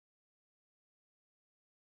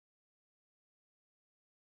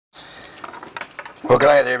Well,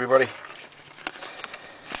 g'day there everybody.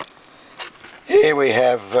 Here we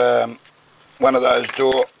have one of those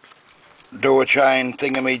door chain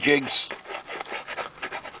thingamajiggies,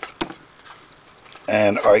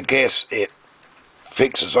 and I guess it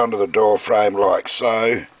fixes onto the door frame like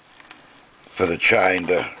so for the chain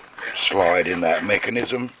to slide in that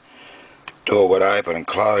mechanism. Door would open and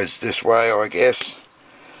close this way, I guess.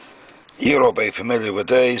 You'll all be familiar with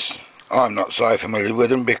these. I'm not so familiar with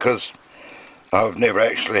them because I've never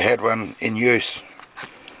actually had one in use.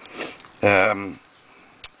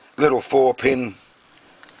 Little 4-pin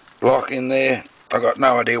lock in there. I've got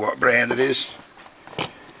no idea what brand it is.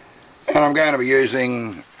 And I'm going to be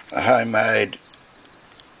using a homemade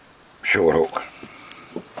short hook.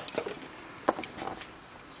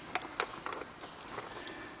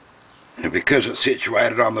 And because it's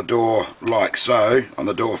situated on the door like so, on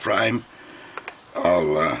the door frame,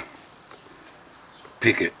 I'll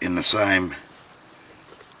pick it in the same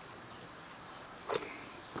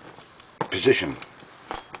position.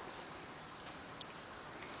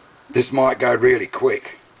 This might go really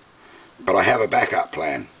quick, but I have a backup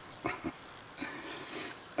plan.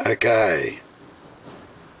 Okay.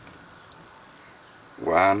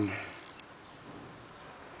 1,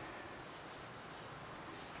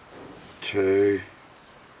 2,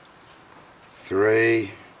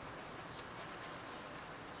 3,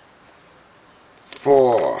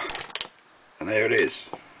 4, and there it is.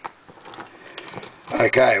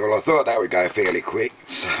 Okay, well I thought that would go fairly quick,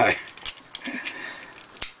 so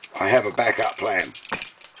I have a backup plan.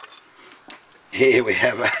 Here we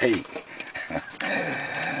have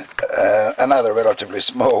another relatively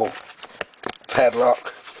small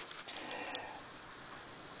padlock,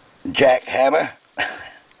 jack hammer,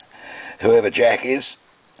 whoever Jack is.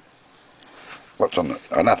 What's on the,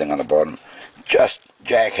 oh, nothing on the bottom, just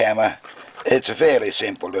jack hammer. It's a fairly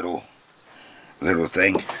simple little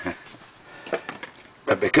thing.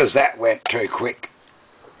 But because that went too quick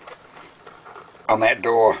on that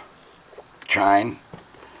door chain,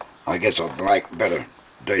 I guess I'll better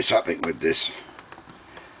do something with this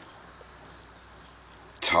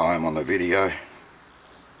time on the video.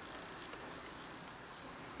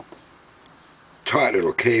 Tight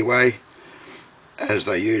little keyway, as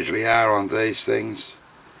they usually are on these things.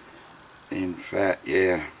 In fact,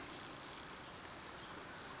 yeah.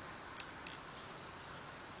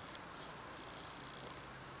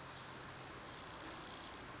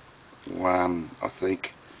 One, I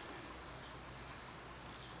think.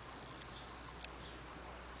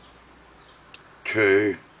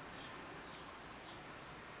 Two.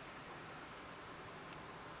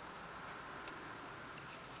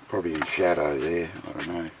 Probably in shadow there, I don't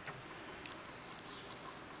know.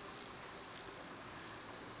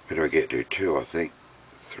 Where do I get to? 2, I think.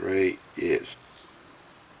 3, yes.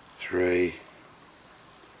 3.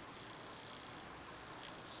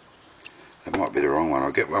 That might be the wrong one.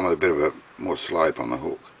 I'll get one with a bit of a more slope on the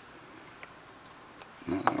hook.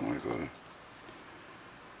 No, we've got it.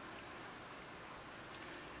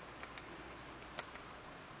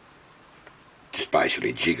 Just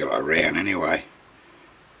basically jiggle it around anyway,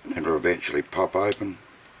 and it'll eventually pop open.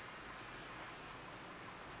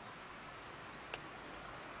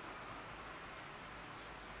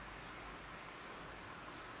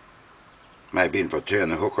 Maybe if I turn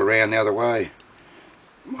the hook around the other way,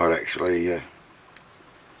 might actually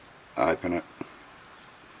open it.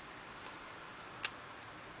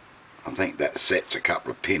 I think that sets a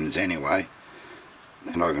couple of pins anyway,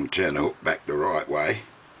 and I can turn the hook back the right way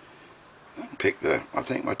and pick the, I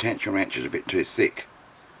think my tension wrench is a bit too thick.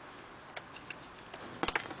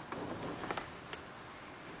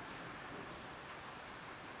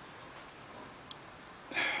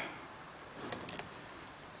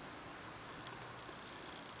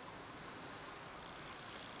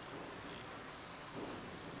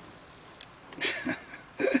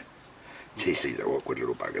 These are awkward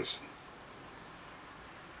little buggers.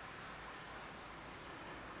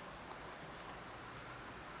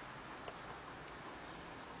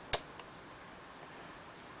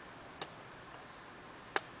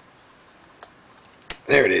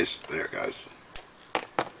 There it is. There it goes.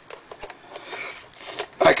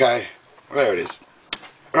 Okay, well, there it is.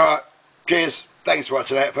 Right, cheers. Thanks for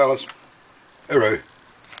watching that, fellas. Hooroo.